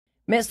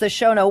Miss the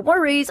show? No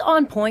worries.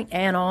 On point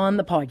and on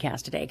the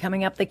podcast today.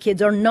 Coming up, the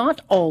kids are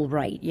not all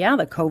right. Yeah,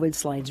 the COVID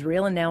slide's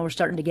real, and now we're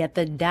starting to get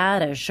the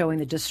data showing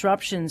the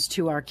disruptions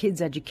to our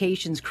kids'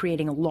 educations,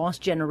 creating a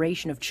lost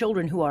generation of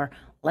children who are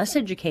less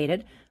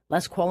educated,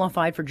 less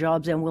qualified for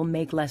jobs, and will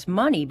make less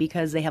money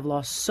because they have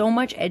lost so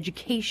much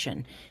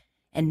education,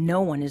 and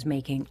no one is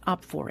making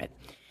up for it.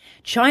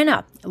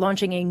 China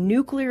launching a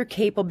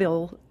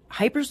nuclear-capable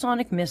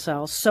hypersonic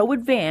missile so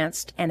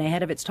advanced and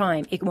ahead of its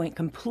time, it went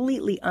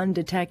completely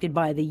undetected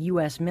by the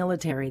U.S.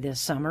 military this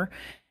summer,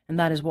 and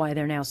that is why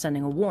they're now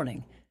sending a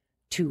warning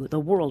to the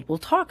world. We'll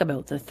talk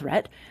about the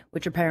threat,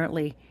 which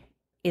apparently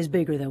is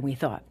bigger than we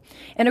thought.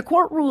 And a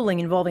court ruling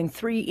involving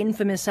 3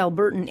 infamous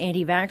Albertan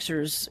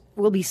anti-vaxxers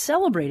will be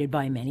celebrated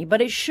by many, but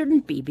it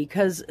shouldn't be,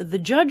 because the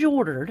judge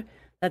ordered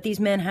that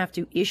these men have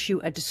to issue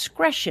a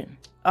discretion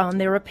on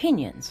their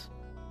opinions.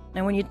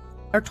 Now, when you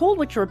are told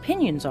what your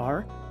opinions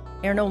are,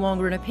 they're no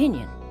longer an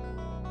opinion.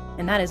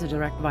 And that is a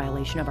direct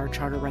violation of our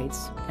charter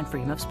rights and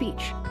freedom of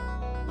speech.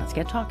 Let's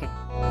get talking.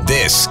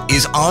 This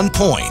is On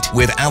Point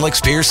with Alex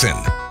Pearson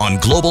on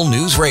Global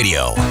News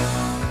Radio.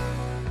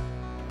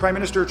 Prime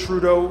Minister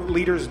Trudeau,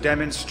 leaders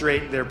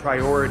demonstrate their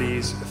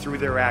priorities through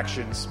their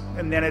actions,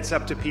 and then it's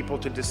up to people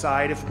to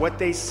decide if what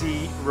they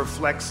see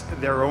reflects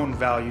their own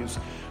values.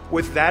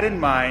 With that in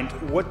mind,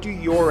 what do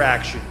your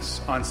actions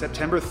on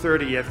September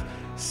 30th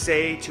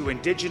say to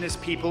Indigenous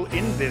people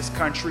in this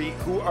country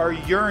who are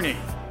yearning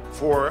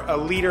for a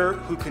leader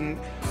who can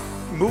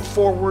move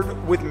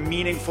forward with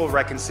meaningful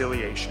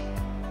reconciliation?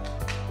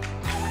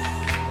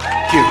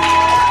 Thank you.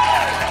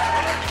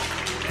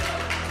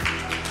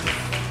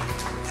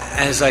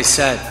 As I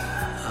said,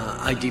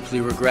 I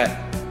deeply regret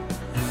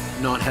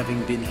not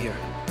having been here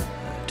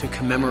to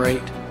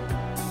commemorate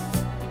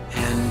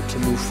and to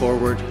move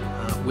forward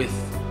with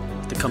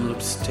the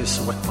Kamloops te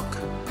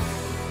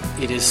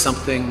Secwépemc. It is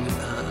something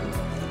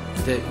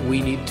that we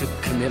need to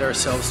commit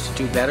ourselves to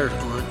do better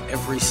on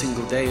every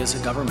single day as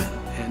a government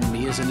and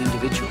me as an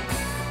individual.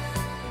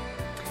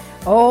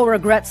 Oh,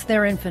 regrets,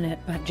 they're infinite,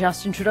 but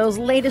Justin Trudeau's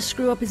latest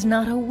screw-up is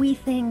not a we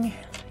thing.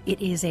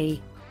 It is a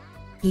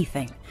he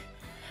thing.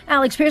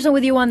 Alex Pearson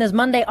with you on this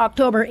Monday,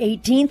 October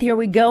 18th. Here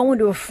we go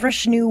into a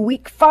fresh new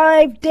week,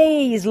 5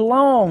 days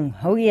long.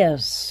 Oh,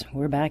 yes,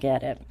 we're back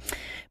at it.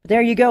 But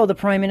there you go, the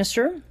Prime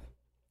Minister,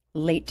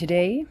 late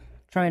today,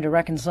 trying to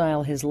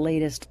reconcile his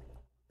latest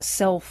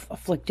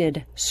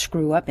self-afflicted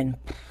screw-up, and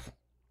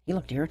he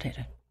looked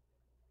irritated,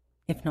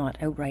 if not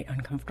outright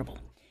uncomfortable.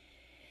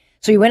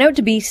 So he went out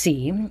to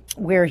BC,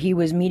 where he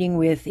was meeting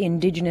with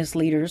Indigenous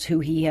leaders who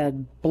he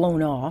had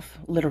blown off,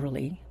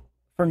 literally,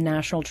 for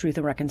National Truth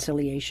and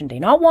Reconciliation Day.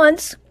 Not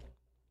once,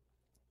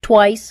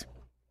 twice. So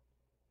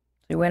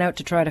he went out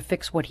to try to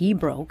fix what he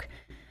broke.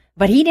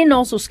 But he didn't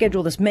also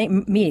schedule this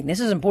meeting. This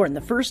is important.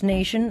 The First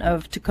Nation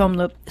of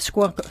Tk'emlúps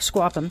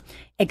Secwépemc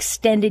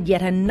extended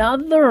yet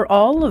another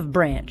olive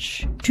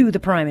branch to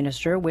the Prime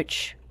Minister,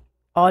 which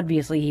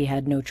obviously he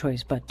had no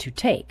choice but to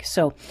take.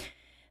 So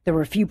there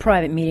were a few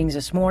private meetings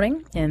this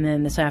morning, and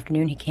then this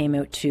afternoon he came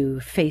out to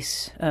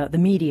face the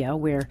media,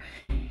 where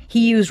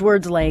he used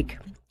words like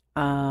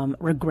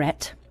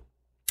regret,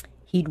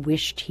 he'd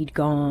wished he'd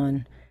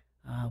gone,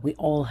 we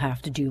all have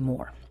to do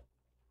more.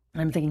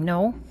 I'm thinking,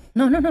 no.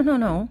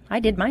 I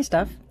did my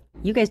stuff.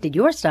 You guys did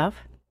your stuff.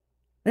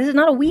 This is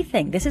not a we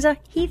thing. This is a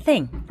he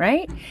thing,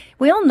 right?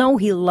 We all know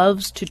he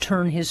loves to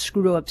turn his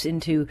screw-ups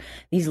into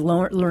these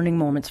learning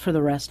moments for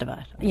the rest of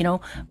us. You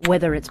know,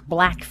 whether it's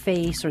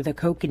blackface or the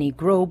kokanee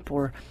grope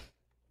or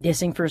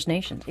dissing First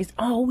Nations. It's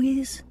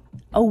always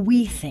a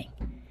we thing.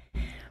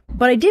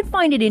 But I did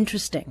find it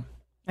interesting.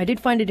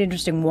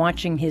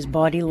 Watching his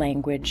body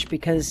language,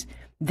 because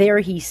there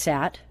he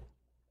sat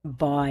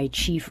by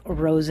Chief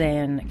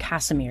Roseanne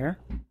Casimir,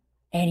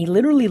 and he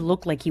literally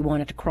looked like he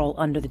wanted to crawl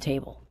under the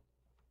table.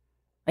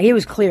 Like, it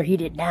was clear he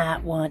did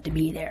not want to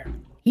be there.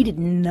 He did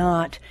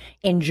not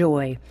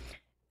enjoy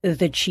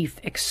the chief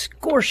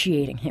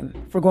excoriating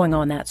him for going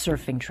on that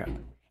surfing trip.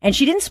 And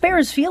she didn't spare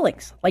his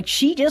feelings. Like,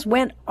 she just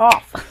went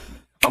off.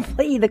 I'll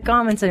play you the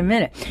comments in a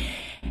minute.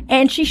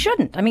 And she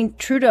shouldn't. I mean,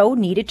 Trudeau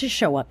needed to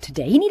show up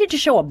today. He needed to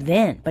show up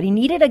then, but he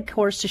needed, of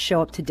course, to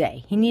show up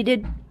today. He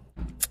needed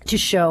to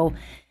show,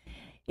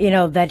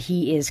 that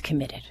he is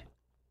committed.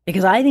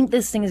 Because I think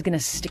this thing is going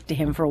to stick to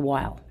him for a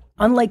while.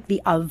 Unlike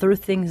the other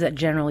things that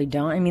generally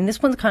don't. I mean,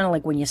 this one's kind of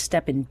like when you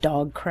step in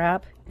dog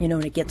crap,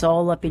 and it gets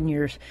all up in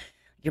your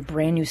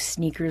brand new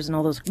sneakers and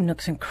all those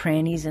nooks and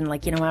crannies, and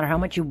no matter how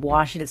much you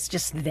wash it, it's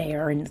just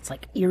there, and it's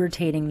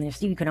irritating.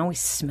 You can always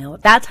smell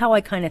it. That's how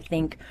I kind of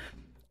think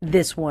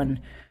this one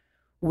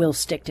will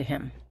stick to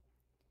him.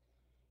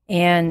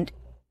 And,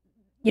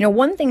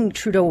 one thing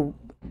Trudeau,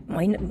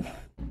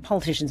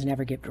 politicians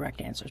never give direct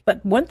answers,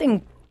 but one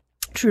thing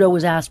Trudeau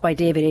was asked by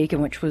David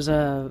Akin, which was,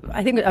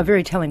 I think, a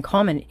very telling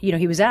comment.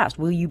 He was asked,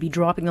 will you be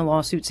dropping the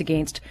lawsuits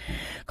against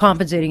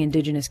compensating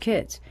Indigenous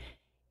kids?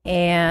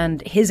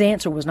 And his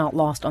answer was not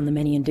lost on the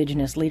many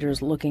Indigenous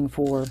leaders looking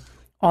for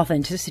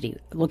authenticity,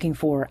 looking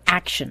for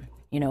action,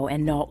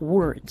 and not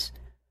words.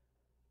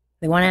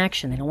 They want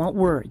action. They don't want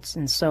words.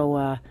 And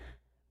so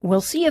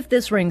we'll see if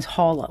this rings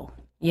hollow,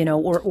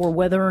 or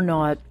whether or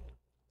not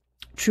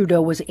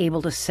Trudeau was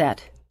able to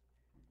set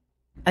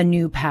a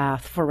new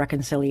path for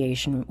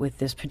reconciliation with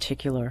this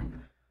particular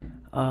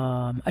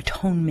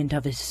atonement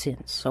of his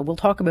sins. So we'll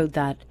talk about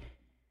that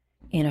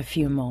in a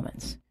few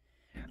moments.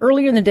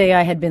 Earlier in the day,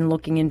 I had been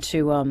looking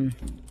into,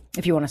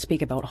 if you want to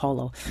speak about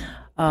hollow,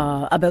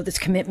 about this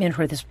commitment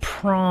or this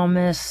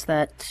promise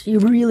that you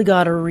really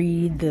got to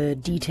read the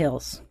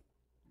details,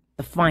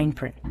 the fine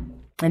print.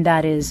 And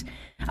that is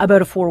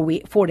about a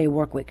 4-day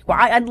work week. Well,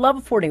 I'd love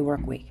a 4-day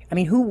work week. I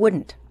mean, who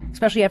wouldn't?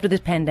 Especially after this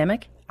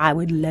pandemic. I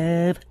would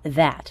love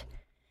that.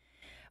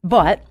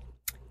 But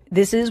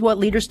this is what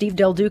leader Steve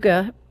Del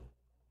Duca,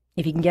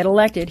 if he can get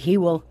elected, he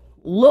will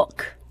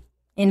look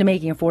into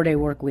making a 4-day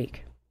work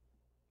week.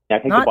 I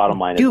think the bottom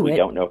line is we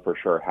don't know for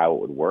sure how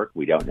it would work.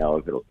 We don't know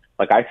if it'll,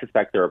 I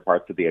suspect there are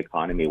parts of the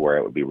economy where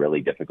it would be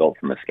really difficult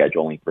from a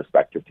scheduling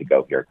perspective to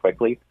go here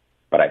quickly.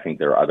 But I think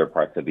there are other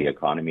parts of the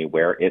economy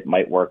where it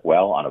might work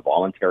well on a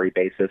voluntary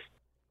basis.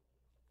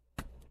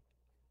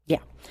 Yeah,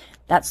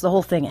 that's the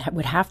whole thing. It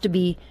would have to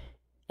be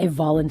a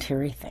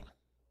voluntary thing.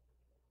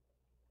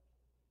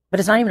 But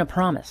it's not even a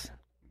promise.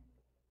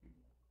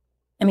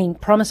 I mean,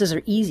 promises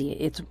are easy.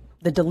 It's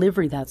the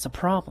delivery that's a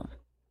problem.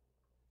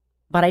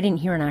 But I didn't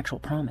hear an actual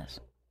promise.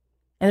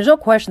 And there's no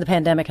question the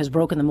pandemic has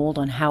broken the mold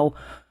on how,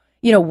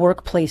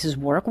 workplaces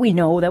work. We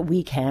know that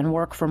we can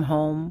work from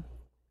home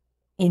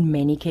in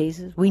many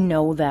cases. We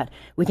know that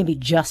we can be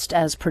just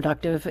as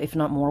productive, if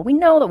not more. We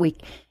know that we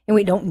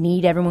don't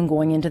need everyone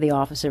going into the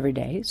office every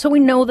day. So we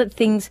know that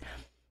things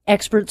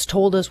experts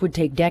told us would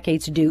take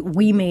decades to do,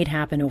 we made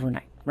happen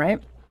overnight,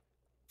 right?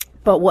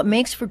 But what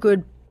makes for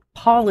good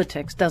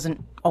politics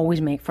doesn't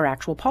always make for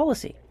actual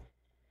policy.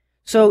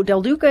 So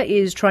Del Duca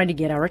is trying to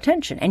get our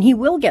attention, and he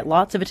will get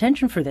lots of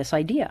attention for this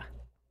idea.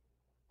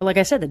 But like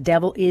I said, the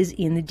devil is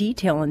in the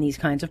detail on these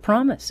kinds of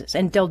promises.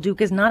 And Del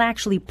Duca is not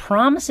actually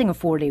promising a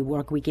 4-day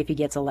work week if he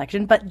gets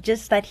elected, but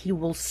just that he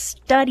will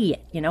study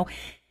it,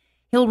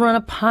 He'll run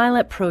a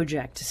pilot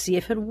project to see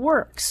if it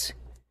works.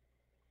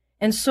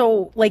 And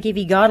so, if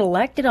he got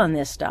elected on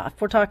this stuff,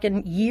 we're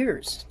talking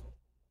years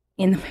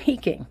in the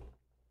making.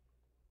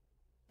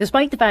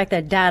 Despite the fact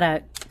that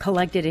data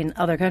collected in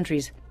other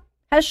countries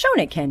has shown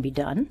it can be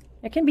done.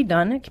 It can be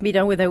done. It can be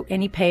done without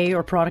any pay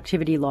or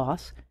productivity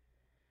loss.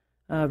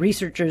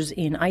 Researchers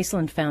in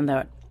Iceland found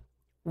that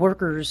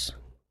workers'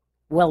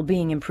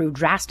 well-being improved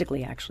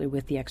drastically, actually,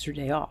 with the extra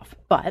day off.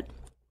 But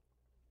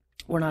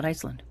we're not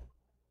Iceland.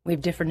 We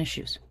have different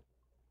issues.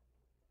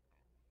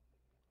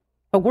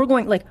 But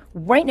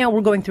right now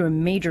we're going through a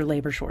major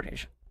labor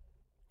shortage.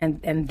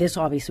 And this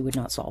obviously would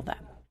not solve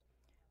that.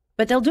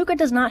 But Del Duca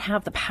does not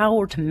have the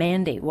power to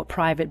mandate what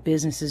private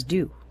businesses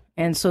do.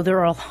 And so there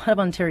are a lot of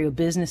Ontario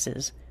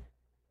businesses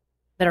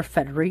that are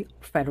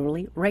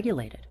federally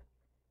regulated.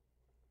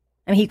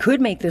 I mean, he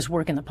could make this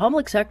work in the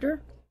public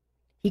sector.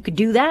 He could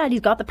do that.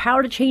 He's got the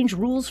power to change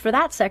rules for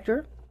that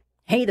sector.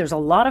 Hey, there's a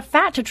lot of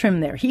fat to trim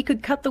there. He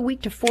could cut the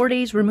week to 4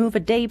 days, remove a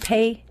day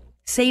pay,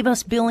 save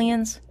us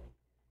billions.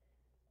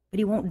 But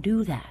he won't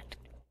do that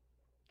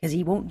because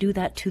he won't do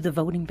that to the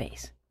voting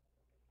base.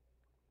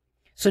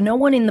 So no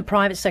one in the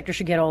private sector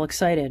should get all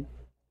excited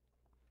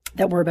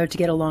that we're about to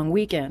get a long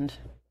weekend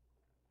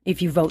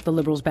if you vote the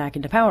Liberals back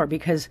into power,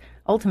 because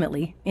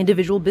ultimately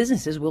individual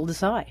businesses will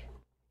decide.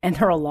 And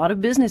there are a lot of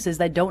businesses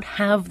that don't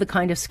have the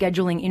kind of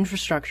scheduling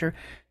infrastructure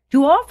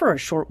to offer a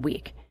short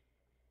week.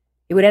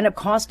 It would end up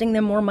costing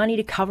them more money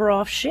to cover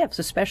off shifts,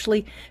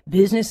 especially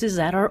businesses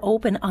that are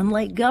open,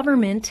 unlike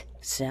government,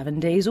 7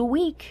 days a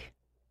week,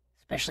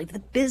 especially if the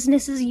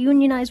business is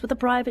unionized with a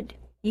private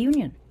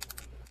union.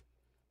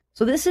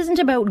 So this isn't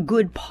about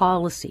good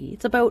policy.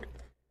 It's about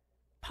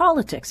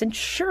politics. And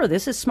sure,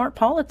 this is smart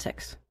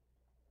politics.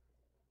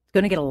 It's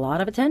going to get a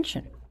lot of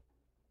attention.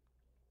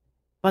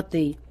 But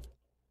the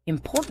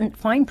important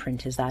fine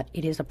print is that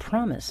it is a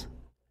promise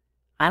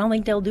I don't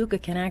think Del Duca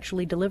can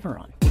actually deliver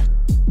on.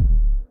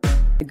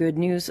 The good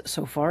news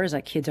so far is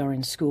that kids are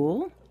in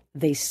school.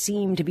 They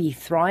seem to be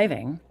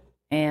thriving,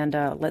 and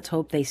let's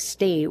hope they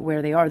stay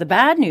where they are. The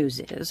bad news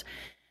is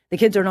the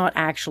kids are not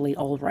actually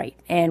all right.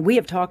 And we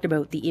have talked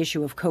about the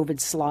issue of COVID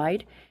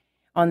slide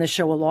on the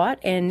show a lot,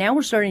 and now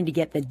we're starting to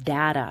get the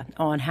data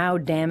on how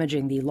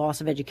damaging the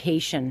loss of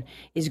education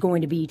is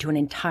going to be to an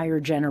entire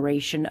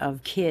generation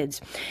of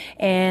kids.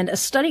 And a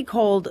study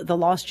called The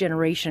Lost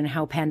Generation,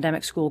 How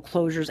Pandemic School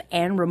Closures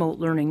and Remote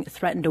Learning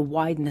Threaten to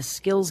Widen the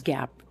Skills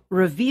Gap,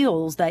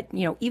 reveals that,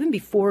 even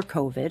before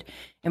COVID,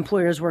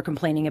 employers were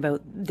complaining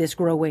about this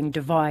growing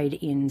divide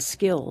in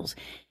skills.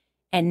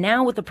 And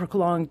now with the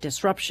prolonged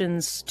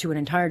disruptions to an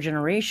entire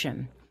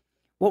generation,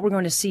 what we're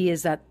going to see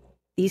is that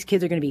these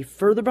kids are going to be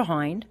further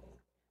behind.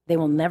 They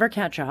will never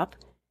catch up.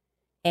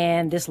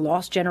 And this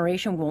lost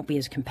generation won't be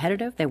as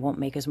competitive. They won't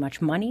make as much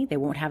money. They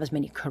won't have as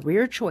many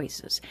career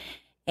choices.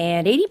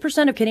 And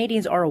 80% of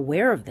Canadians are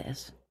aware of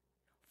this.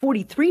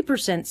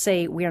 43%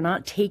 say we are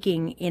not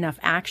taking enough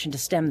action to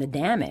stem the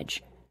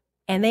damage.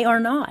 And they are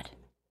not.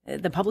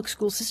 The public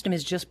school system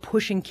is just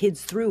pushing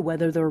kids through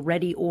whether they're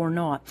ready or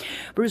not.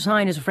 Bruce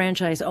Hine is a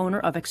franchise owner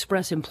of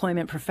Express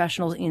Employment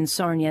Professionals in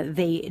Sarnia.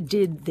 They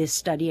did this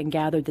study and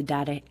gathered the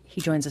data.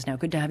 He joins us now.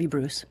 Good to have you,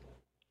 Bruce.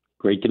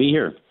 Great to be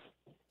here.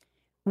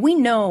 We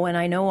know, and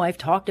I know I've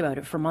talked about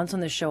it for months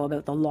on the show,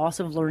 about the loss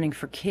of learning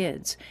for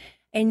kids.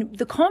 And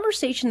the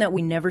conversation that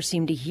we never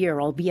seem to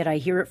hear, albeit I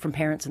hear it from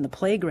parents in the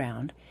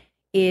playground,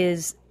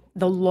 is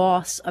the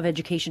loss of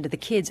education to the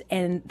kids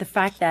and the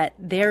fact that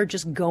they're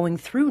just going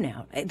through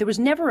now. There was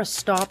never a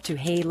stop to,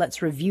 hey,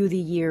 let's review the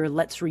year,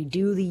 let's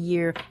redo the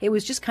year. It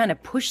was just kind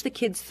of push the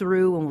kids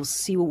through and we'll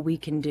see what we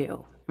can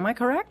do. Am I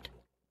correct?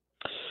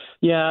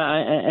 Yeah,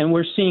 and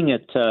we're seeing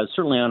it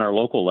certainly on our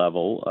local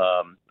level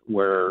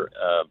where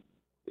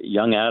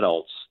young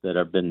adults that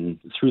have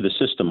been through the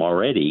system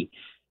already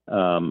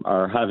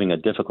are having a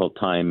difficult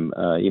time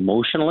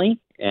emotionally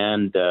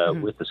and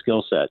with the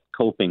skill set,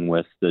 coping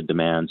with the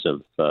demands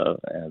of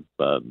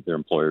their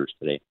employers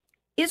today.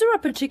 Is there a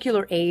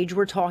particular age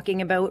we're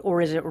talking about,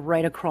 or is it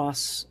right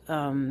across,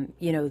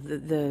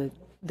 the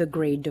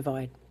grade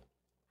divide?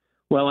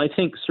 Well, I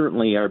think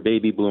certainly our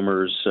baby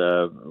boomers,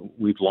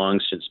 we've long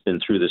since been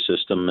through the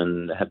system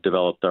and have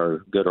developed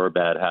our good or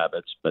bad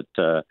habits. But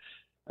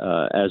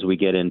as we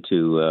get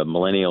into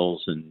millennials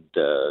and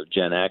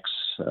Gen X,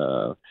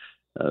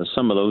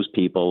 some of those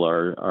people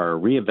are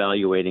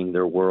reevaluating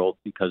their world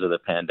because of the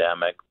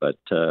pandemic. But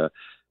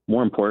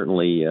more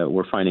importantly,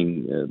 we're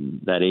finding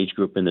that age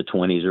group in the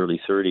 20s,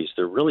 early 30s,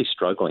 they're really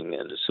struggling.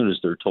 And as soon as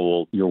they're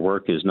told your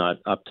work is not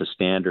up to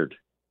standard,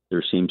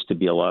 there seems to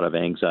be a lot of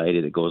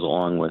anxiety that goes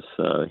along with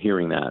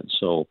hearing that.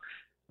 So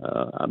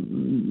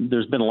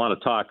there's been a lot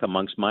of talk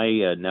amongst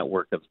my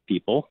network of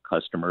people,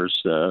 customers,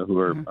 who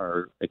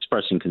are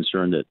expressing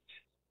concern that,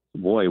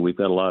 boy, we've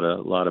got a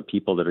lot of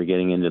people that are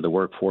getting into the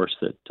workforce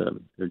that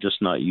they're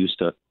just not used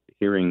to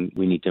hearing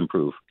we need to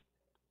improve.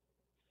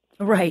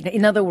 Right.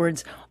 In other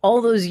words,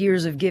 all those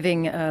years of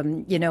giving,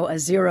 a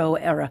zero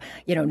era,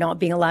 not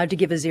being allowed to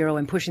give a zero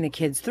and pushing the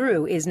kids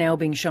through is now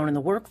being shown in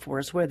the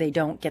workforce where they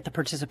don't get the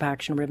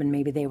participation ribbon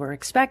maybe they were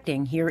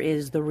expecting. Here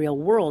is the real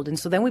world. And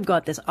so then we've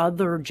got this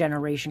other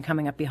generation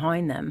coming up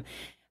behind them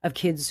of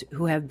kids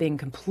who have been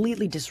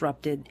completely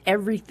disrupted.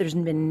 There's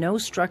been no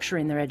structure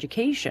in their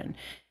education,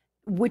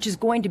 which is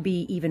going to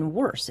be even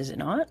worse, is it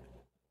not?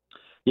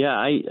 Yeah,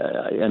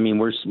 I mean,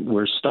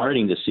 we're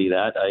starting to see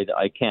that.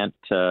 I can't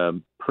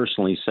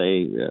personally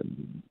say.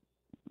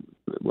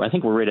 I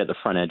think we're right at the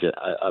front edge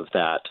of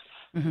that,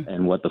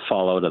 and what the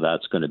fallout of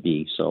that's going to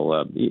be.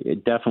 So,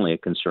 definitely a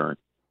concern.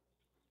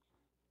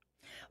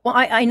 Well,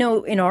 I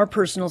know in our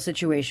personal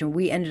situation,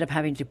 we ended up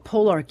having to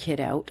pull our kid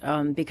out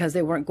because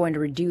they weren't going to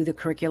redo the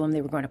curriculum.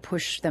 They were going to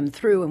push them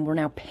through, and we're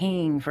now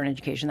paying for an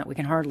education that we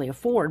can hardly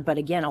afford. But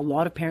again, a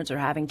lot of parents are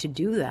having to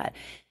do that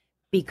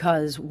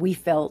because we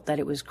felt that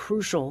it was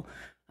crucial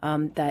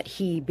that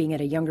he, being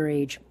at a younger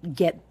age,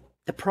 get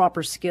the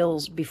proper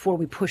skills before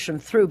we push them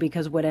through,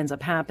 because what ends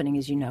up happening,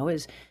 as you know,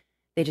 is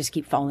they just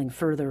keep falling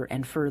further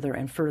and further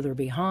and further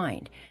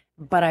behind.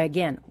 But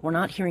again, we're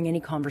not hearing any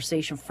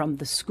conversation from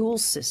the school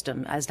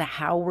system as to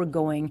how we're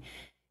going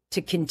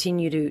to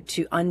continue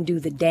to undo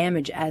the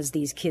damage as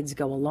these kids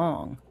go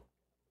along.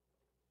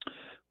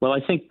 Well, I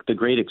think the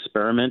great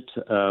experiment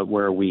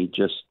where we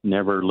just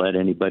never let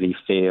anybody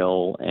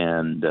fail,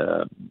 and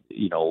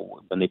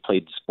when they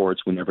played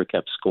sports, we never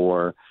kept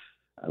score.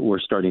 We're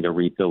starting to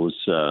reap those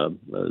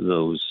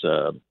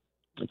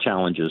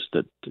challenges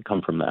that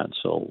come from that.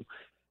 So,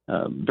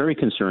 very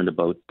concerned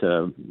about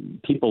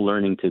people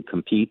learning to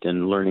compete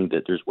and learning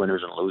that there's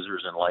winners and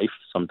losers in life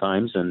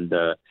sometimes. And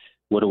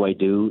what do I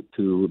do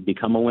to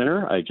become a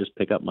winner? I just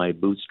pick up my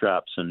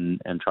bootstraps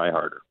and try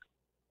harder.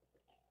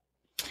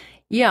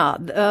 Yeah,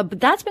 but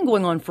that's been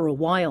going on for a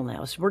while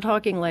now. So we're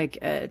talking like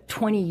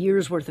 20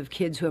 years worth of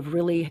kids who have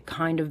really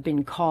kind of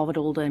been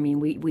coddled. I mean,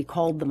 we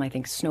called them, I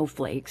think,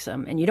 snowflakes.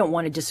 And you don't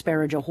want to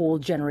disparage a whole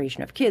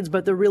generation of kids,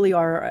 but there really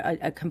are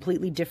a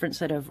completely different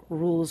set of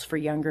rules for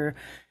younger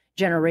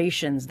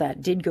generations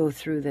that did go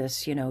through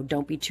this.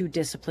 Don't be too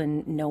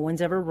disciplined. No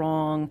one's ever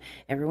wrong.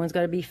 Everyone's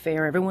got to be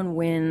fair. Everyone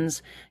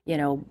wins.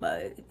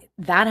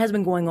 That has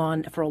been going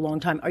on for a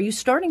long time. Are you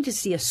starting to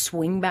see a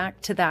swing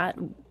back to that?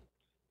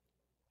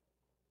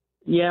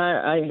 Yeah,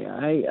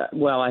 I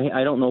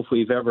don't know if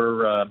we've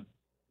ever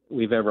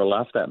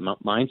left that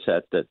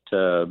mindset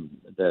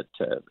that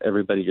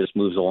everybody just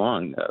moves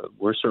along.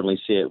 We're certainly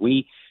see it.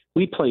 We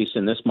place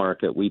in this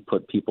market, we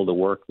put people to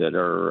work that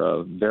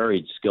are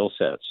varied skill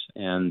sets.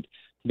 And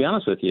to be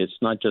honest with you, it's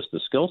not just the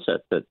skill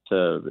set that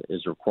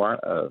is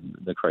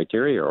the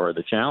criteria or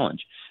the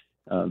challenge.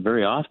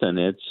 Very often,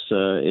 it's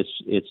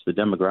the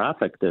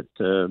demographic that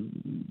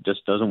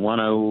just doesn't want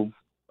to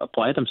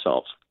apply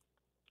themselves.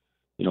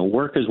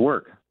 Work is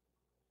work,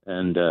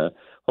 and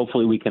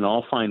hopefully we can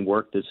all find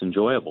work that's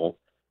enjoyable.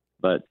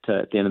 But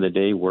at the end of the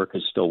day, work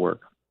is still work.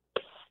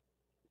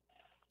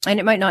 And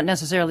it might not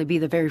necessarily be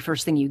the very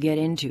first thing you get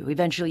into.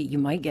 Eventually, you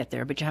might get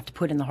there, but you have to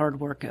put in the hard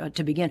work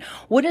to begin.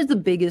 What is the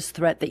biggest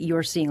threat that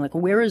you're seeing? Like,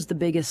 where is the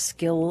biggest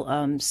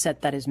skill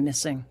set that is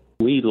missing?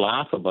 We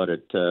laugh about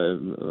it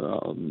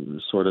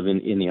sort of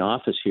in the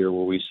office here,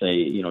 where we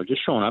say,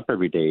 just showing up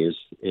every day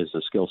is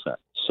a skill set.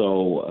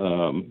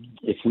 So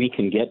if we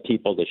can get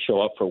people to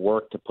show up for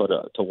work, to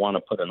want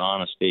to put an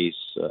honest day's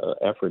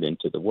effort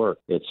into the work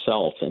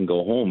itself and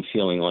go home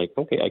feeling like,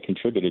 okay, I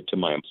contributed to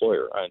my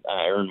employer.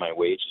 I earned my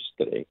wages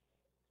today,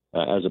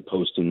 as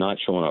opposed to not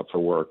showing up for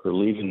work or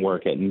leaving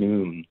work at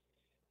noon.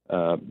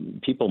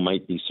 People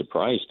might be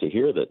surprised to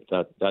hear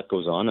that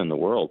goes on in the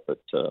world,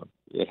 but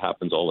it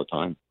happens all the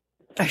time.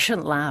 I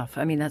shouldn't laugh.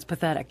 I mean, that's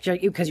pathetic,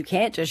 because you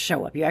can't just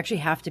show up. You actually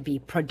have to be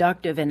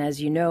productive. And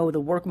as you know, the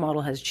work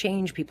model has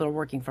changed. People are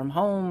working from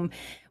home.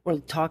 We're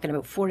talking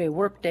about 4-day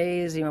work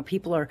days.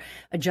 People are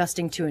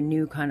adjusting to a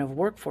new kind of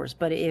workforce.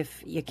 But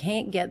if you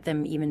can't get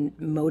them even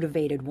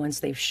motivated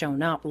once they've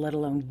shown up, let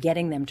alone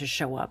getting them to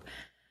show up,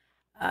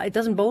 it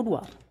doesn't bode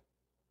well.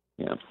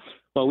 Yeah.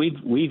 Well,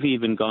 we've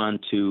even gone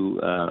to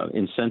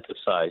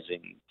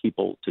incentivizing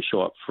people to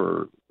show up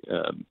for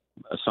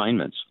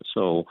assignments.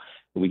 So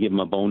we give them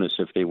a bonus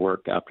if they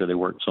work after they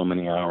work so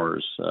many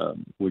hours.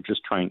 We're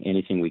just trying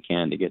anything we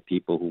can to get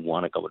people who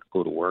want to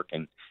go to work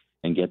and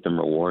get them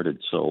rewarded,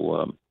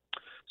 so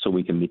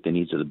we can meet the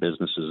needs of the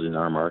businesses in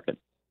our market.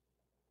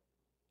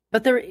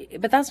 But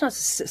that's not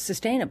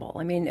sustainable.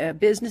 I mean,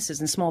 businesses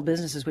and small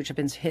businesses, which have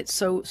been hit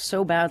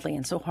so badly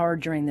and so hard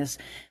during this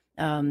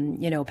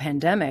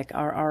pandemic,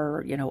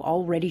 are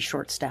already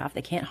short-staffed.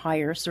 They can't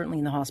hire, certainly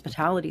in the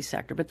hospitality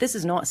sector. But this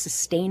is not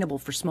sustainable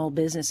for small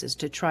businesses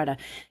to try to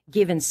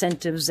give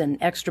incentives and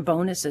extra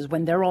bonuses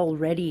when they're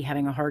already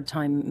having a hard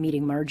time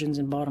meeting margins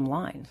and bottom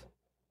lines.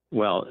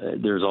 Well,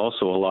 there's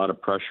also a lot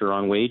of pressure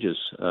on wages.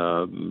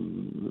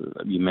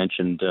 You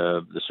mentioned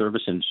the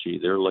service industry.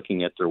 They're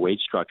looking at their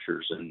wage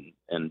structures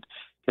and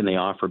can they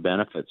offer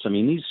benefits? I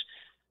mean, these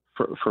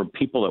for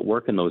people that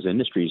work in those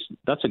industries,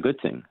 that's a good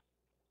thing.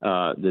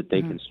 That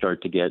they can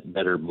start to get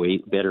better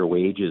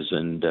wages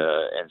and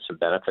some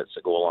benefits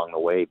that go along the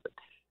way. But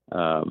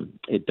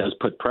it does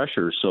put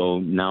pressure. So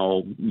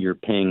now you're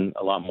paying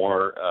a lot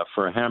more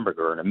for a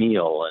hamburger and a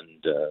meal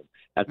and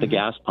at the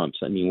gas pumps.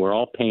 I mean, we're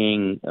all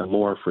paying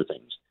more for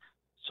things.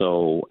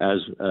 So as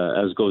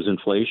goes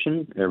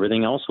inflation,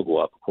 everything else will go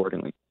up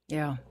accordingly.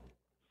 Yeah.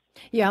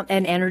 Yeah,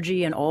 and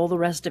energy and all the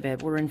rest of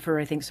it. We're in for,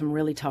 I think, some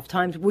really tough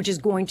times, which is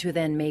going to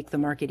then make the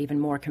market even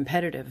more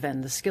competitive.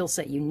 And the skill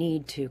set you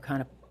need to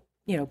kind of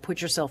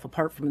put yourself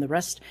apart from the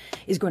rest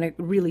is going to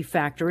really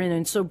factor in.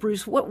 And so,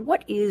 Bruce,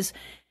 what is,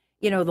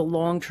 the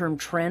long-term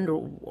trend,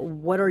 or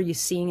what are you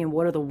seeing, and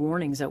what are the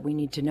warnings that we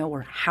need to know,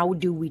 or how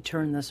do we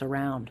turn this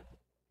around?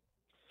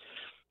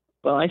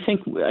 Well, I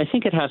think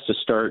it has to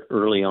start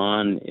early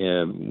on,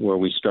 where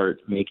we start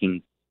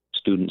making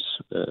students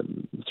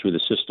through the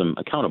system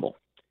accountable.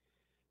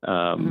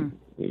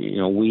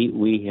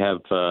 We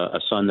have a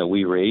son that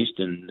we raised,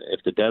 and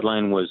if the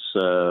deadline was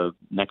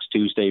next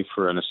Tuesday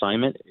for an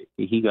assignment,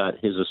 he got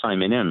his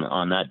assignment in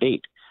on that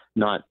date,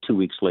 not 2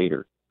 weeks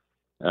later.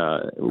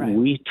 Right.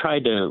 We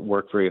tried to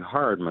work very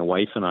hard, my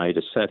wife and I,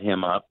 to set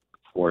him up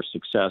for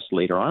success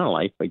later on in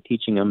life by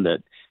teaching him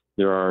that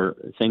there are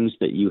things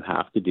that you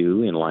have to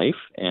do in life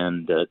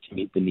and to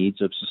meet the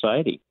needs of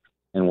society.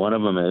 And one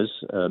of them is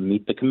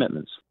meet the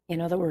commitments.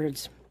 In other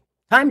words,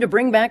 time to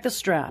bring back the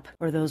strap,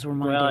 or those were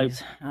my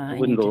days. I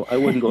wouldn't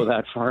go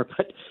that far,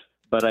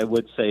 but I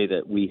would say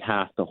that we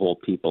have to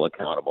hold people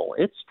accountable.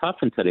 It's tough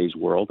in today's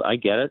world. I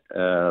get it.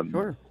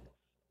 Sure.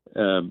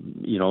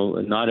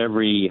 Not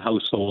every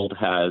household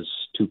has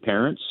two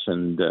parents,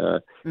 and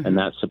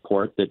that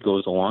support that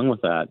goes along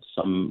with that.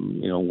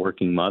 Some,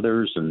 working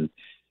mothers and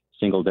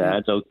single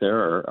dads out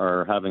there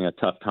are having a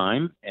tough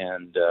time,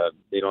 and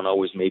they don't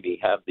always maybe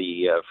have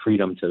the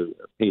freedom to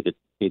pay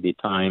the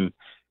time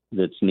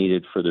that's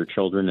needed for their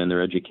children and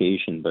their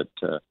education. But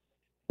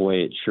boy,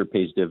 it sure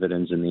pays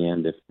dividends in the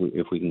end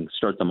if we can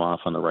start them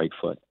off on the right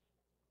foot.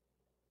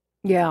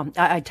 Yeah,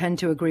 I tend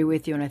to agree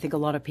with you, and I think a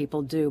lot of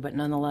people do. But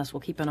nonetheless,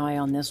 we'll keep an eye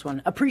on this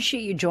one.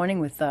 Appreciate you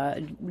joining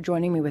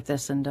me with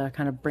this and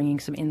kind of bringing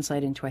some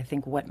insight into, I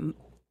think, what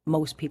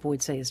most people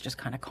would say is just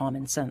kind of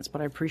common sense.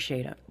 But I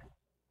appreciate it.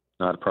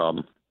 Not a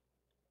problem.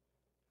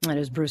 That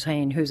is Bruce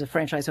Hain, who's a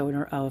franchise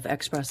owner of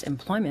Express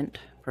Employment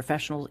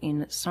Professionals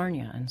in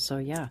Sarnia. And so,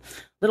 yeah,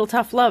 little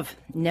tough love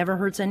never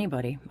hurts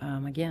anybody.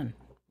 Again,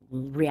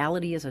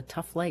 reality is a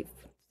tough life.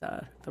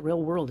 The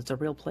real world, it's a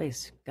real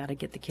place. Got to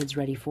get the kids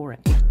ready for it.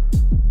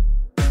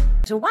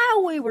 So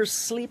while we were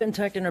sleeping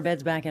tucked in our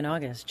beds back in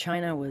August,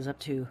 China was up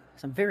to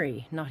some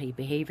very naughty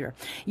behavior.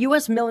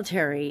 U.S.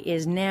 military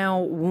is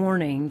now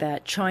warning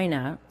that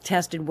China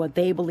tested what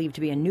they believe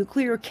to be a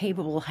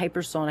nuclear-capable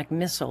hypersonic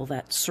missile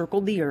that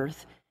circled the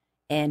Earth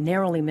and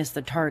narrowly missed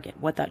the target.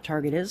 What that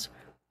target is,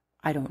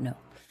 I don't know.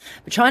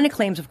 But China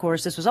claims, of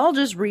course, this was all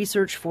just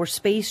research for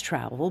space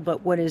travel.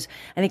 But what is,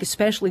 I think,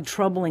 especially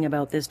troubling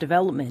about this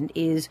development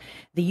is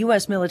the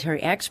U.S.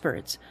 military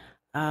experts.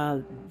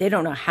 They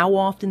don't know how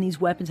often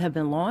these weapons have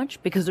been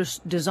launched because they're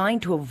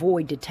designed to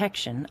avoid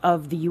detection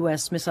of the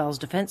U.S. missiles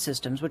defense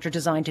systems, which are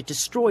designed to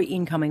destroy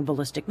incoming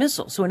ballistic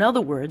missiles. So in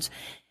other words,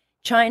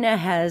 China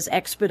has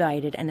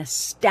expedited an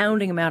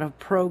astounding amount of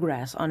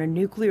progress on a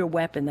nuclear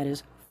weapon that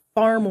is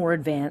far more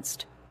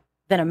advanced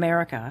than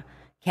America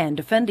can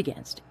defend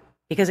against,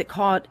 because it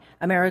caught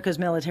America's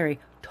military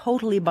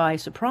totally by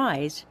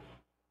surprise,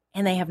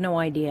 and they have no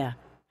idea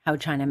how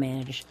China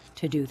managed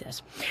to do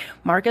this.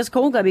 Marcus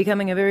Kolga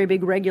becoming a very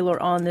big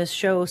regular on this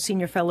show,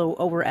 senior fellow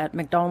over at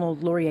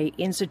Macdonald-Laurier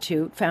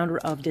Institute, founder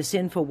of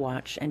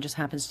DisinfoWatch, and just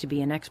happens to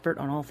be an expert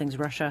on all things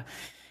Russia,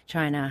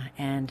 China,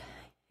 and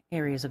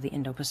areas of the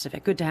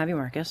Indo-Pacific. Good to have you,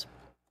 Marcus.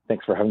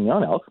 Thanks for having me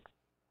on, Alex.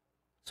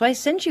 So I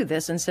sent you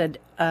this and said,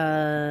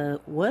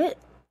 what?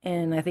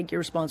 And I think your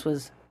response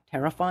was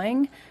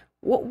terrifying.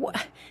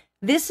 What?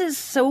 This is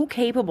so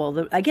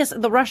capable. I guess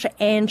the Russia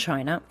and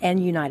China and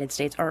the United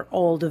States are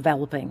all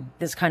developing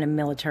this kind of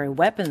military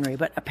weaponry,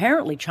 but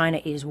apparently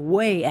China is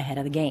way ahead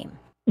of the game.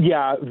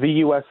 Yeah, the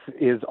U.S.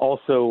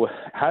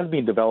 has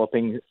been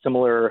developing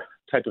similar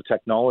type of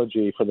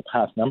technology for the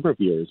past number of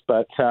years,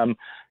 but the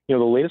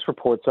latest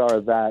reports are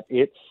that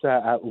it's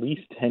at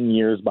least 10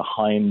 years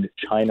behind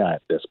China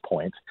at this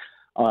point.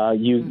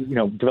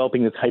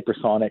 Developing this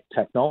hypersonic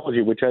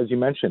technology, which, as you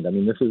mentioned, I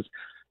mean, this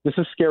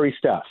is scary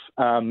stuff.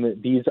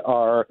 These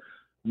are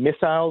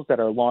missiles that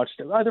are launched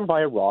either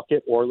via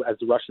rocket or, as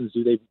the Russians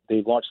do,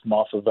 they launch them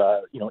off of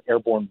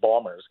airborne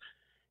bombers.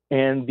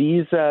 And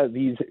these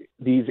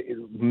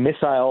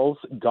missiles,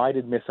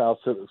 guided missiles,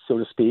 so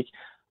to speak,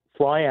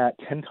 fly at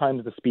 10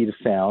 times the speed of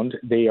sound.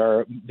 They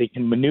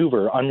can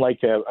maneuver,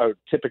 unlike a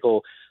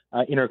typical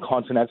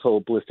intercontinental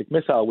ballistic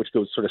missile, which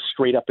goes sort of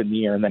straight up in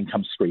the air and then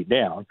comes straight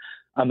down.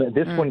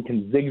 This one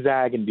can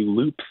zigzag and do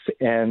loops,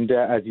 and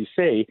as you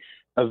say,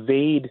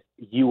 evade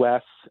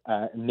U.S.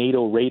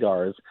 NATO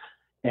radars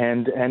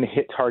and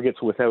hit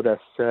targets without us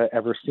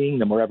ever seeing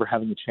them or ever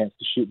having the chance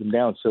to shoot them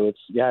down. So it's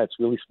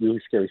really,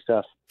 really scary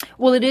stuff.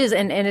 Well, it is,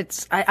 and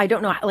it's I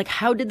don't know, like,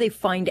 how did they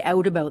find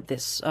out about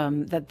this,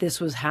 that this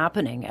was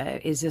happening?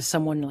 Is this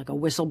someone, like a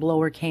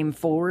whistleblower, came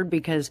forward?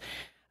 Because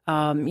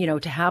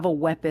to have a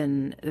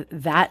weapon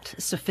that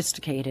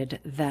sophisticated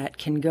that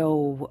can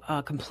go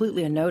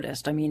completely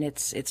unnoticed, I mean,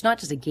 it's not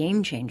just a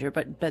game changer,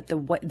 but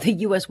the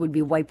U.S. would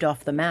be wiped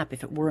off the map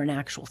if it were an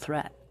actual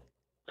threat.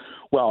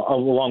 Well,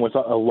 along with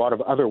a lot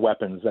of other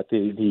weapons that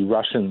the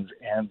Russians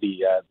and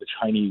the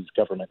Chinese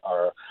government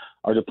are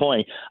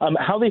deploying.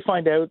 How they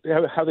found out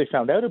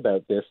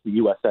about this, the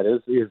U.S. that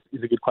is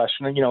a good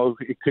question. And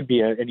it could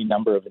be any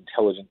number of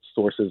intelligence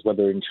sources,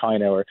 whether in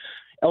China or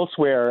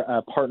elsewhere,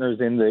 partners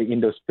in the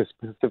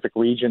Indo-Pacific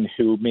region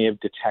who may have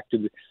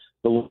detected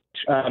the launch.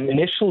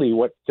 Initially,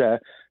 what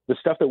the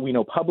stuff that we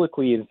know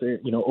publicly is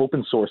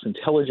open source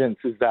intelligence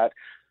is that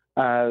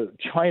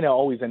China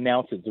always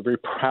announces they're very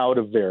proud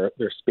of their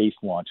space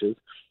launches.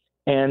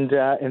 And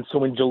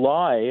so in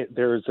July,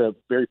 there's a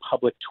very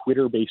public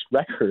Twitter-based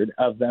record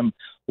of them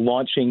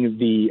launching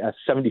the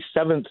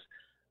 77th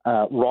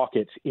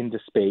rocket into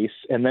space.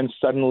 And then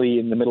suddenly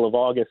in the middle of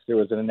August, there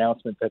was an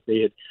announcement that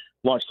they had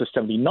launched the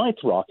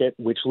 79th rocket,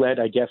 which led,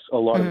 I guess, a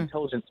lot of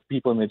intelligence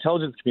people in the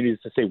intelligence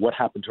communities to say, what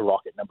happened to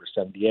rocket number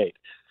 78?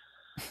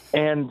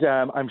 And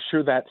I'm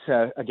sure that,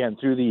 again,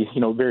 through the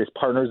various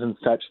partners and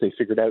such, they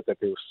figured out that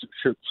there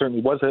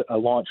certainly was a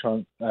launch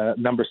on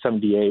number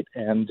 78,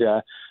 and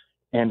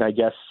I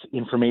guess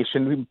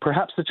information.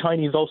 Perhaps the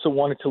Chinese also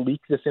wanted to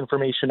leak this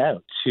information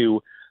out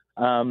to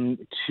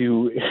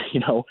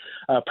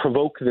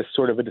provoke this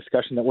sort of a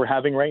discussion that we're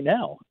having right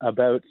now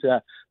about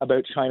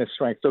China's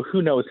strength. So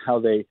who knows how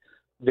they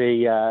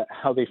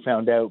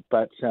found out,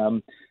 but.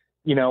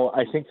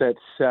 I think that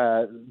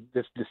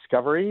this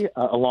discovery,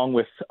 along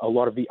with a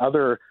lot of the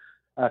other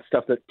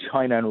stuff that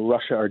China and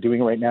Russia are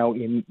doing right now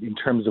in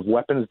terms of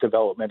weapons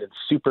development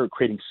and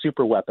creating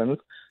super weapons,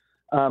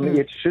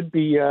 it should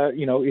be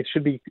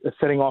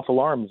setting off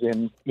alarms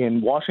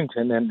in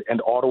Washington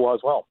and Ottawa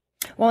as well.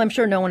 Well, I'm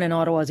sure no one in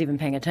Ottawa is even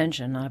paying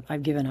attention.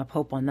 I've given up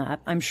hope on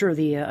that. I'm sure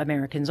the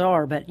Americans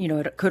are, but,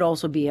 it could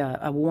also be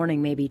a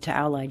warning maybe to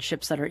allied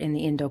ships that are in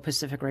the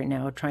Indo-Pacific right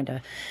now trying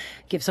to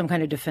give some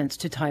kind of defense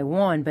to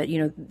Taiwan. But,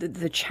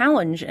 the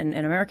challenge, and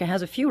America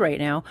has a few right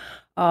now,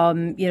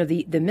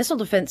 the missile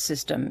defense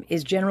system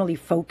is generally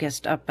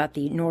focused up at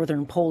the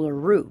northern polar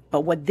route.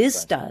 But what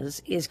this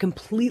does is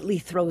completely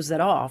throws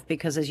that off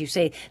because, as you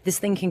say, this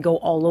thing can go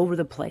all over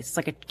the place. It's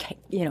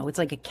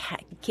like a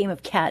game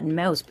of cat and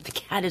mouse, but the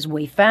cat is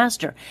way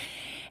faster.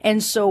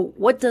 And so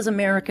what does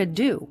America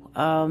do?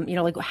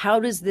 How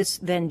does this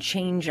then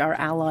change our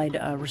allied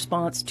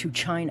response to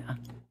China?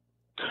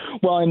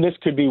 Well, and this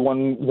could be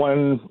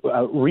one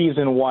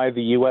reason why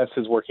the U.S.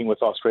 is working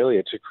with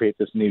Australia to create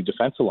this new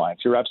defense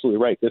alliance. You're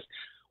absolutely right.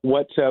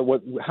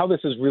 How this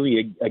is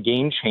really a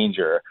game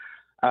changer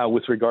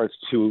with regards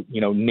to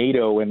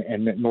NATO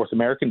and North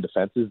American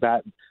defense is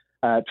that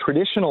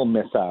traditional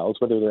missiles,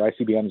 whether they're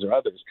ICBMs or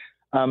others,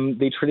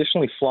 they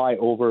traditionally fly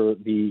over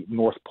the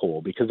North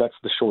Pole because that's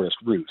the shortest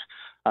route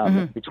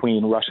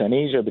between Russia and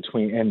Asia,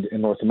 and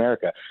North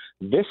America.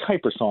 This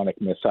hypersonic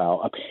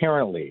missile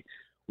apparently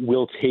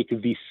will take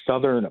the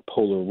southern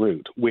polar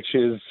route, which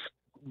is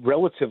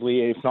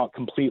relatively, if not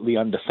completely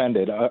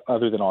undefended,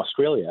 other than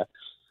Australia.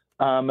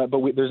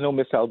 but there's no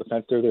missile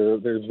defense there.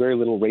 There's very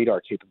little radar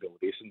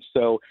capabilities. And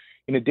so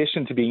in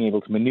addition to being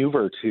able to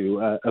maneuver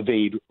to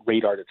evade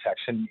radar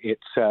detection,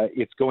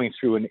 it's going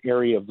through an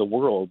area of the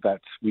world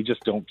that we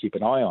just don't keep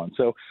an eye on.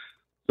 So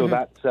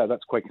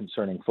that's quite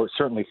concerning,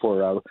 certainly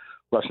for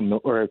Russian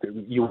or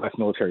U.S.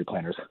 military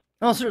planners.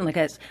 Well, certainly,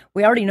 guys.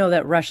 We already know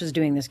that Russia's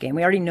doing this game.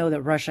 We already know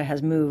that Russia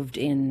has moved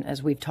in,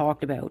 as we've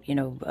talked about,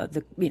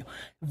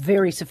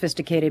 very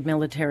sophisticated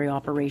military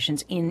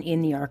operations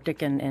in the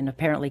Arctic and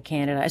apparently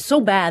Canada. It's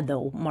so bad,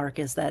 though,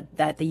 Marcus,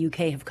 that the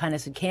UK have kind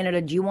of said, Canada,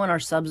 do you want our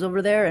subs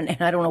over there? And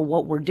I don't know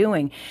what we're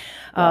doing.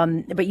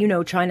 But,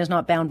 China's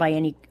not bound by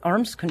any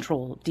arms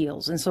control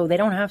deals. And so they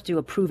don't have to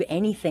approve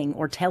anything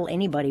or tell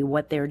anybody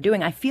what they're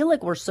doing. I feel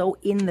like we're so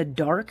in the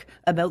dark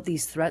about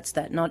these threats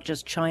that not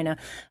just China,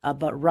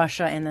 but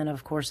Russia and then,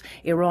 of course,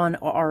 Iran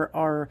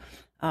are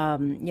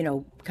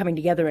coming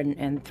together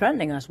and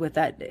threatening us with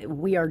that.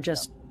 We are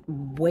just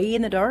way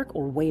in the dark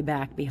or way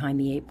back behind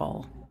the 8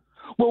 ball.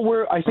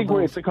 Well,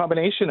 it's a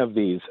combination of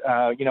these.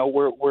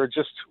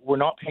 We're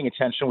not paying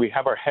attention. We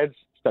have our heads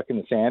stuck in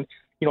the sand.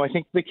 I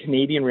think the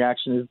Canadian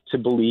reaction is to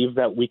believe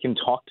that we can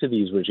talk to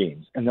these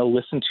regimes and they'll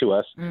listen to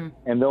us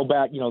and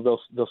they'll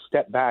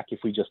step back if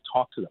we just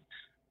talk to them.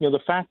 The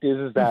fact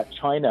is that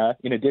China,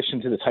 in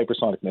addition to this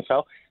hypersonic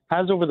missile,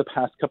 has over the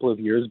past couple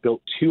of years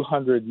built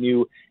 200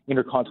 new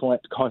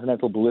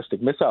intercontinental ballistic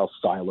missile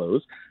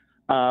silos.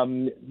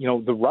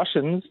 The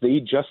Russians, they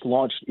just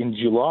launched in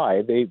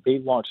July, they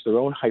launched their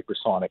own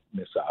hypersonic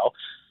missile,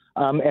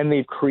 and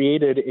they've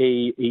created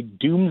a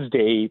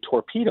doomsday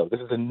torpedo. This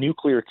is a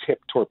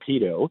nuclear-tipped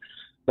torpedo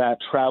that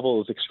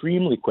travels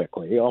extremely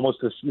quickly, almost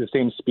the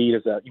same speed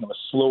as a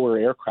slower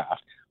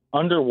aircraft,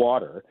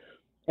 underwater.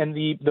 And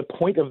the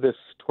point of this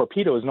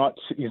torpedo is not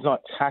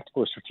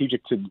tactical or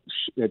strategic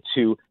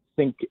to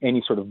sink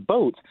any sort of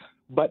boat,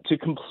 but to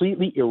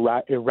completely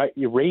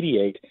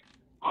irradiate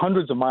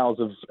hundreds of miles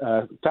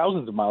of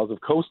thousands of miles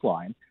of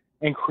coastline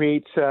and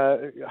create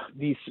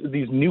these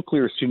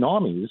nuclear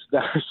tsunamis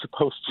that are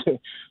supposed to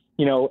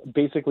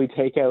basically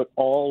take out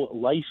all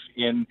life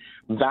in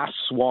vast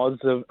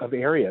swaths of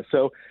area.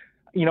 So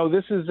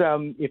this is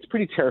it's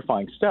pretty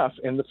terrifying stuff.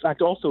 And the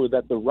fact also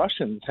that the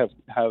Russians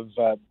have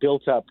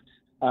built up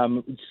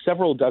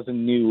several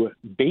dozen new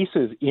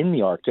bases in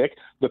the Arctic,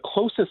 the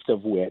closest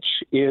of which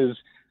is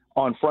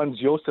on Franz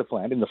Josef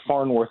Land in the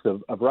far north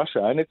of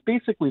Russia. And it's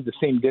basically the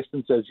same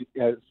distance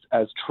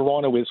as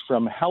Toronto is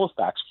from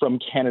Halifax, from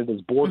Canada's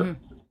border.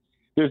 Mm-hmm.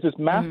 There's this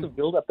massive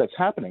buildup that's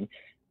happening,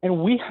 and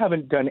we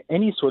haven't done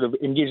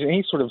engaged in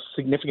any sort of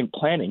significant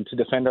planning to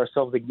defend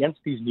ourselves against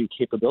these new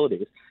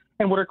capabilities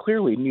and what are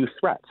clearly new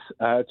threats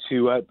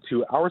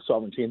to our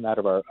sovereignty and that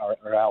of our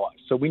allies.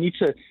 So we need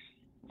to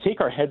take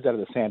our heads out of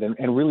the sand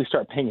and really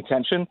start paying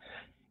attention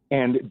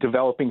and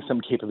developing some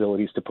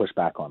capabilities to push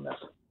back on this.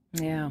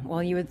 Yeah,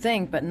 well, you would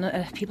think, but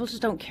people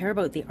just don't care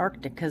about the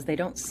Arctic because they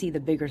don't see the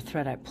bigger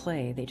threat at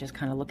play. They just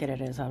kind of look at it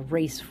as a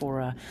race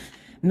for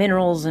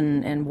minerals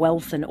and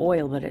wealth and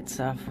oil, but it's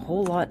a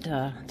whole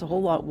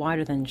lot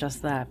wider than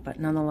just that. But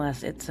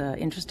nonetheless, it's an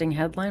interesting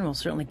headline. We'll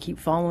certainly keep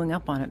following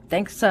up on it.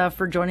 Thanks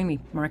for joining me,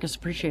 Marcus.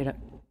 Appreciate it.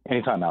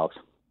 Anytime, Alex.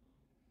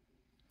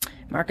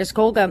 Marcus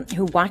Kolga,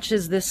 who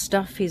watches this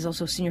stuff, he's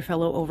also senior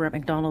fellow over at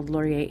Macdonald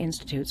Laurier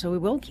Institute, so we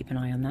will keep an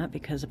eye on that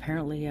because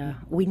apparently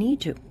we need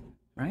to,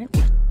 right?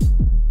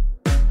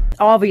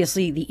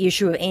 Obviously, the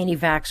issue of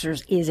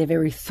anti-vaxxers is a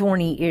very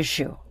thorny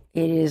issue.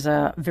 It is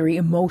a very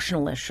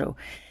emotional issue.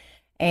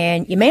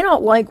 And you may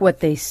not like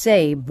what they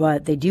say,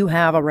 but they do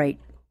have a right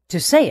to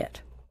say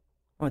it.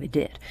 Or they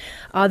did.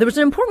 There was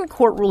an important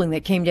court ruling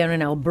that came down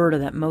in Alberta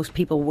that most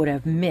people would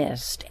have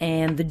missed.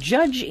 And the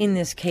judge in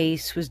this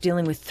case was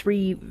dealing with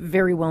 3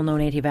 very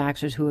well-known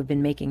anti-vaxxers who have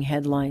been making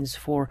headlines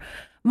for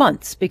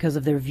months because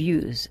of their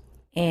views.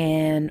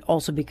 And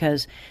also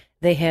because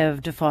they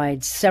have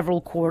defied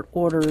several court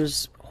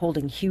orders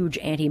holding huge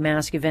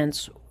anti-mask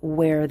events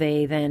where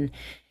they then,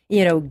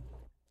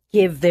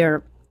 give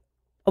their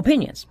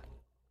opinions.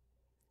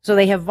 So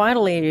they have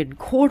violated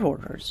court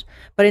orders.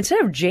 But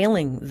instead of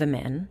jailing the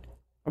men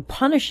or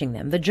punishing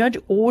them, the judge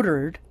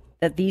ordered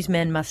that these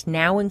men must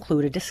now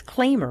include a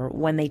disclaimer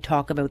when they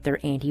talk about their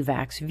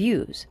anti-vax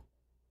views,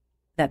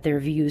 that their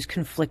views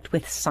conflict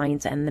with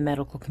science and the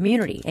medical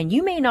community. And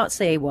you may not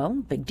say, well,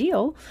 big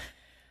deal,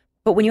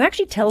 but when you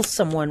actually tell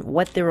someone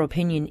what their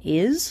opinion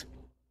is,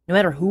 no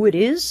matter who it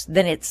is,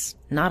 then it's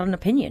not an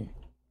opinion.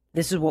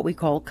 This is what we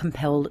call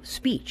compelled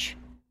speech,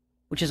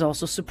 which is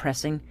also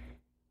suppressing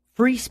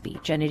free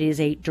speech, and it is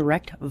a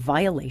direct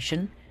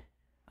violation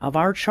of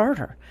our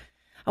charter.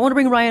 I want to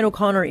bring Ryan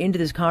O'Connor into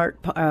this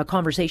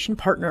conversation,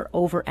 partner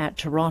over at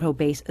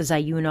Toronto-based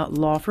Zayuna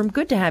Law Firm.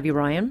 Good to have you,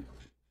 Ryan.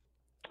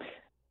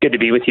 Good to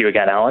be with you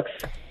again, Alex.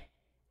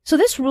 So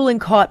this ruling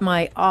caught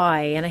my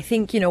eye, and I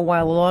think,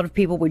 while a lot of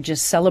people would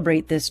just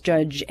celebrate this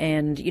judge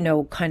and,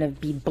 kind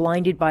of be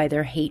blinded by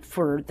their hate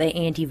for the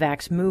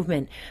anti-vax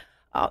movement,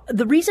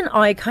 the reason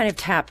I kind of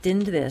tapped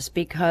into this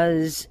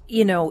because,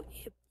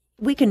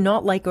 we can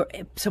not like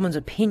someone's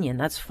opinion.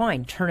 That's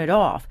fine. Turn it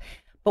off.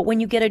 But when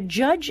you get a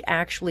judge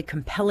actually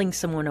compelling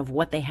someone of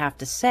what they have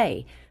to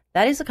say,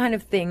 that is the kind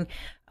of thing,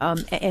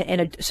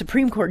 and a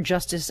Supreme Court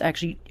Justice,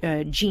 actually,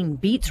 Gene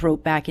Beetz,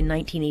 wrote back in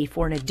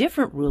 1984 in a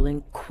different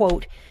ruling,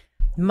 quote,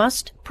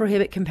 must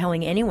prohibit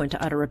compelling anyone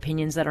to utter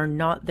opinions that are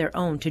not their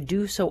own. To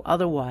do so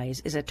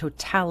otherwise is a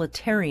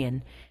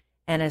totalitarian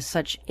and as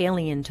such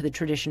alien to the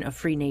tradition of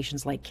free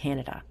nations like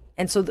Canada.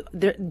 And so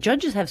the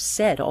judges have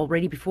said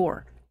already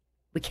before,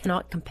 we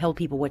cannot compel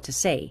people what to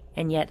say,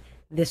 and yet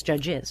this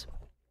judge is.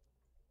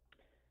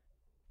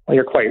 Well,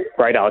 you're quite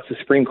right, Alex. The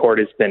Supreme Court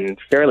has been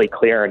fairly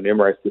clear in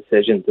numerous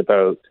decisions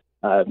about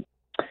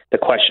the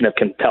question of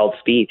compelled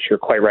speech. You're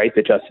quite right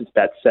that Justice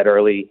Betts said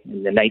early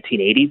in the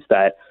 1980s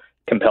that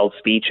compelled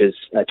speech is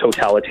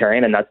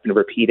totalitarian, and that's been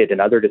repeated in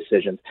other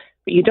decisions.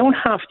 But you don't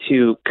have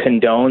to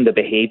condone the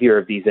behavior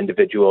of these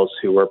individuals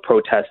who are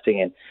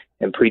protesting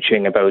and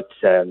preaching about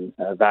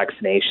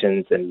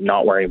vaccinations and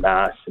not wearing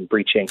masks and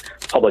breaching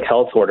public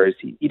health orders.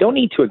 You don't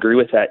need to agree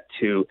with that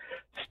to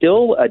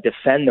still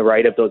defend the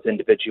right of those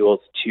individuals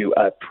to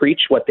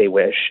preach what they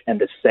wish and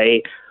to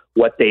say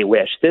what they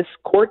wish. This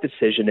court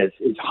decision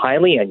is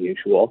highly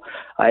unusual.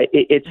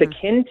 It's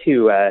akin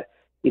to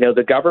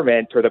the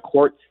government or the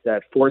courts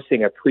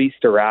forcing a priest,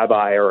 a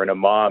rabbi, or an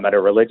imam at a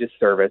religious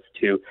service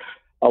to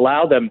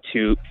allow them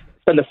to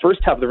spend the first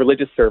half of the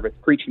religious service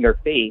preaching their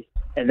faith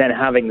and then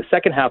having the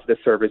second half of the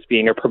service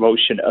being a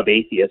promotion of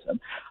atheism.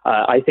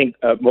 I think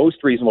most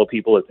reasonable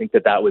people would think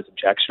that that was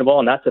objectionable,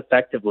 and that's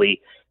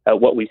effectively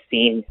what we've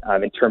seen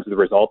in terms of the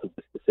result of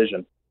this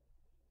decision.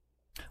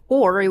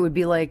 Or it would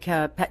be like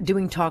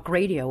doing talk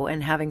radio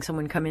and having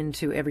someone come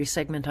into every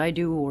segment I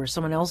do or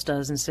someone else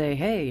does and say,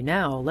 hey,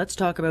 now let's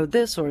talk about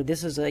this, or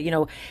this is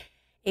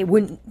it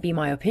wouldn't be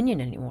my opinion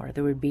anymore.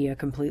 There would be a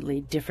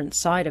completely different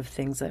side of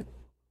things that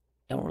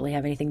don't really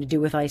have anything to do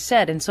with I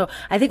said. And so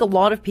I think a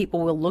lot of people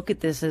will look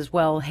at this as,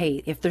 well,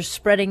 hey, if they're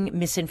spreading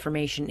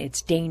misinformation,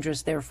 it's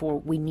dangerous, therefore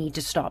we need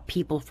to stop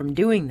people from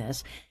doing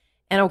this.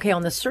 And okay,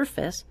 on the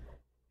surface,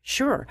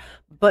 sure.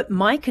 But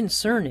my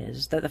concern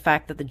is that the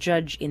fact that the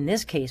judge in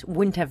this case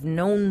wouldn't have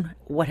known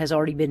what has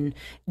already been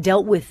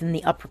dealt with in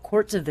the upper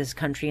courts of this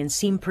country and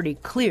seemed pretty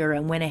clear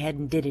and went ahead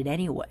and did it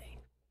anyway.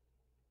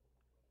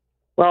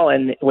 Well,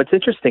 and what's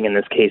interesting in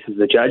this case is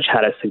the judge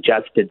had a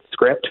suggested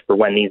script for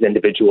when these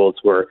individuals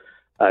were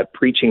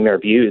preaching their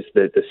views,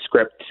 the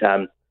script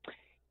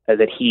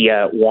that he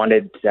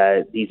wanted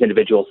these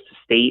individuals to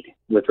state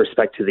with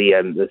respect to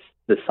the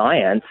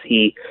science.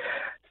 He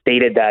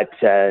stated that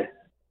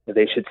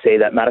they should say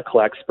that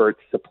medical experts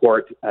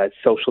support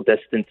social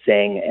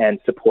distancing and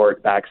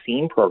support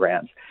vaccine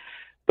programs.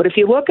 But if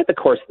you look at the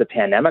course of the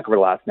pandemic over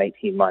the last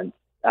 19 months,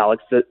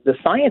 Alex, the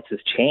science has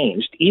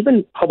changed.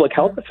 Even public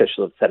health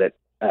officials have said it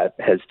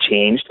has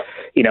changed.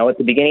 At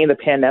the beginning of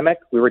the pandemic,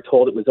 we were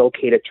told it was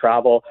okay to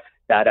travel,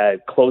 that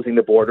closing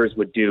the borders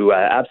would do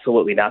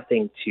absolutely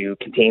nothing to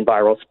contain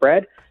viral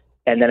spread.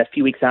 And then a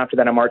few weeks after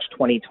that, in March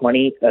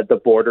 2020, the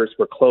borders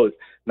were closed.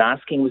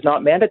 Masking was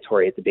not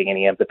mandatory at the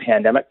beginning of the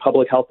pandemic.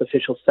 Public health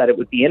officials said it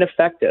would be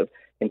ineffective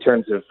in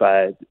terms of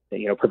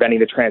preventing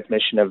the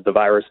transmission of the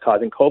virus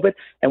causing COVID.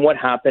 And what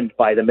happened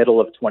by the middle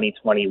of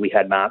 2020, we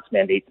had mask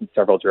mandates in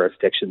several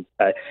jurisdictions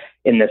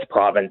in this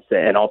province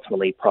and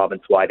ultimately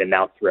province-wide and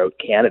now throughout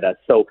Canada.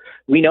 So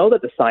we know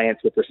that the science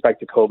with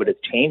respect to COVID is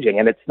changing,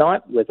 and it's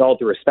not, with all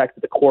due respect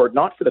to the court,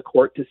 not for the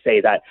court to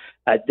say that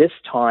at this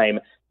time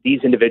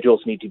these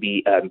individuals need to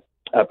be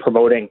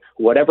promoting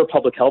whatever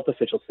public health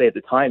officials say at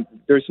the time.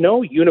 There's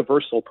no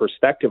universal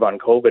perspective on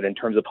COVID in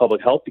terms of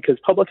public health because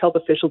public health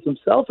officials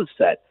themselves have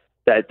said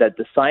that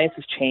the science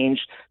has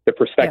changed, the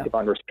perspective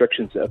on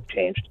restrictions have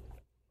changed.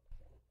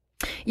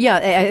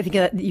 Yeah, I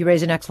think you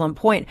raise an excellent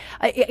point.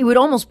 It would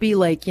almost be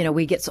like,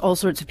 we get all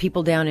sorts of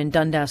people down in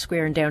Dundas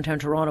Square in downtown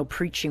Toronto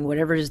preaching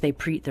whatever it is they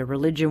preach, their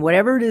religion,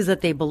 whatever it is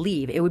that they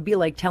believe. It would be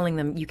like telling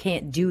them you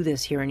can't do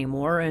this here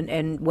anymore.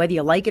 And whether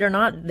you like it or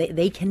not,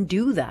 they can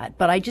do that.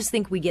 But I just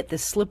think we get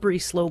this slippery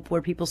slope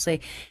where people say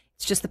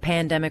it's just the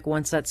pandemic.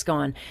 Once that's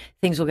gone,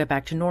 things will get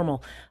back to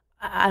normal.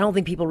 I don't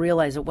think people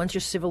realize that once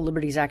your civil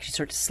liberties actually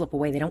start to slip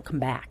away, they don't come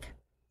back.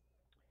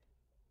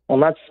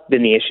 Well, that's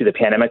been the issue of the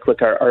pandemic.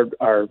 Look,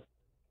 our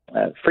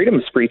freedom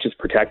of speech is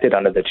protected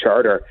under the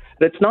Charter,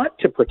 but it's not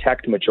to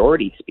protect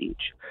majority speech.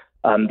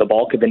 The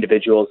bulk of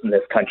individuals in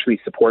this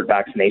country support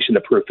vaccination. The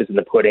proof is in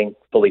the pudding.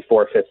 Fully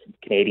 4/5 of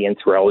Canadians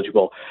who are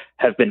eligible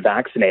have been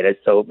vaccinated.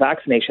 So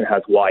vaccination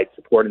has wide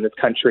support in this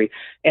country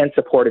and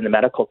support in the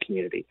medical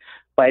community.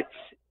 But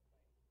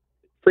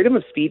freedom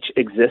of speech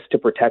exists to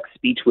protect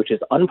speech which is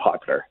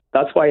unpopular.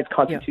 That's why it's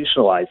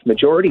constitutionalized. Yeah.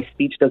 Majority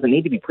speech doesn't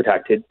need to be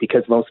protected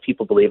because most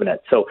people believe in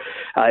it. So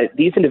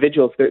these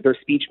individuals, their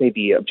speech may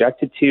be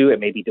objected to, it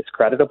may be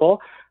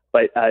discreditable,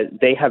 but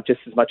they have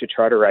just as much a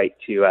charter right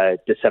to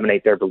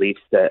disseminate their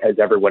beliefs as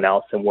everyone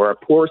else. And we're a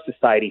poor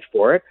society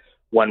for it,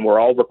 when we're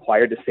all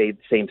required to say the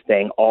same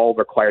thing, all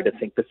required to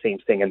think the same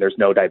thing, and there's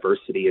no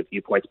diversity of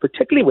viewpoints,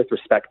 particularly with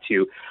respect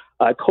to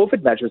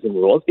COVID measures and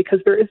rules, because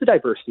there is a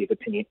diversity of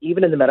opinion,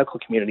 even in the medical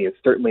community and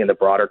certainly in the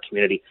broader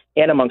community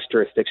and amongst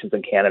jurisdictions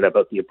in Canada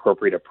about the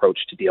appropriate approach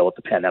to deal with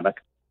the pandemic.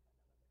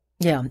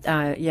 Yeah,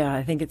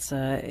 I think it's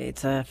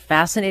a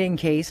fascinating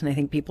case, and I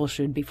think people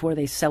should, before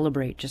they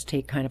celebrate, just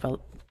take kind of a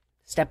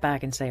step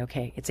back and say,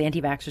 okay, it's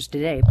anti-vaxxers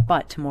today,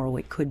 but tomorrow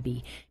it could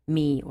be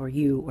me or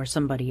you or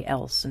somebody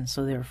else, and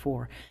so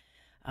therefore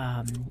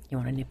you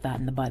want to nip that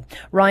in the bud.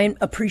 Ryan,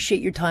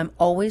 appreciate your time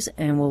always,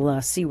 and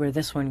we'll see where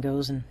this one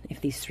goes, and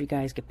if these three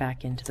guys get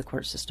back into the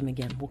court system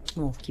again,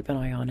 we'll keep an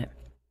eye on it.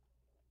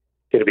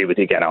 Good to be with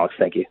you again, Alex.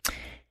 Thank you.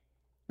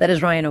 That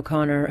is Ryan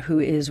O'Connor, who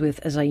is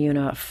with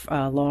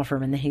Zayuna law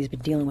firm, and he's been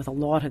dealing with a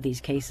lot of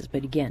these cases.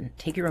 But again,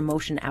 take your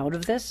emotion out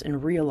of this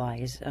and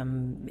realize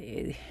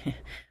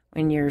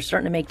when you're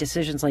starting to make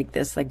decisions like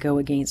this that go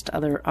against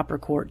other upper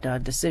court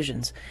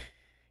decisions,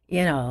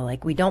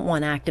 like we don't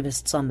want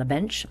activists on the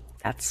bench.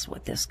 That's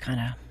what this kind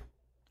of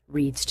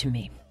reads to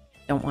me.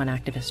 Don't want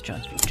activist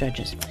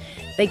judges.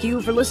 Thank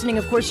you for listening.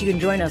 Of course, you can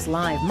join us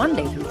live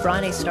Monday through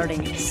Friday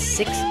starting at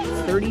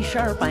 6:30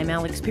 sharp. I'm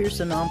Alex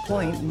Pearson on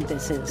Point, and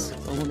this is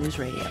Global News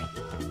Radio.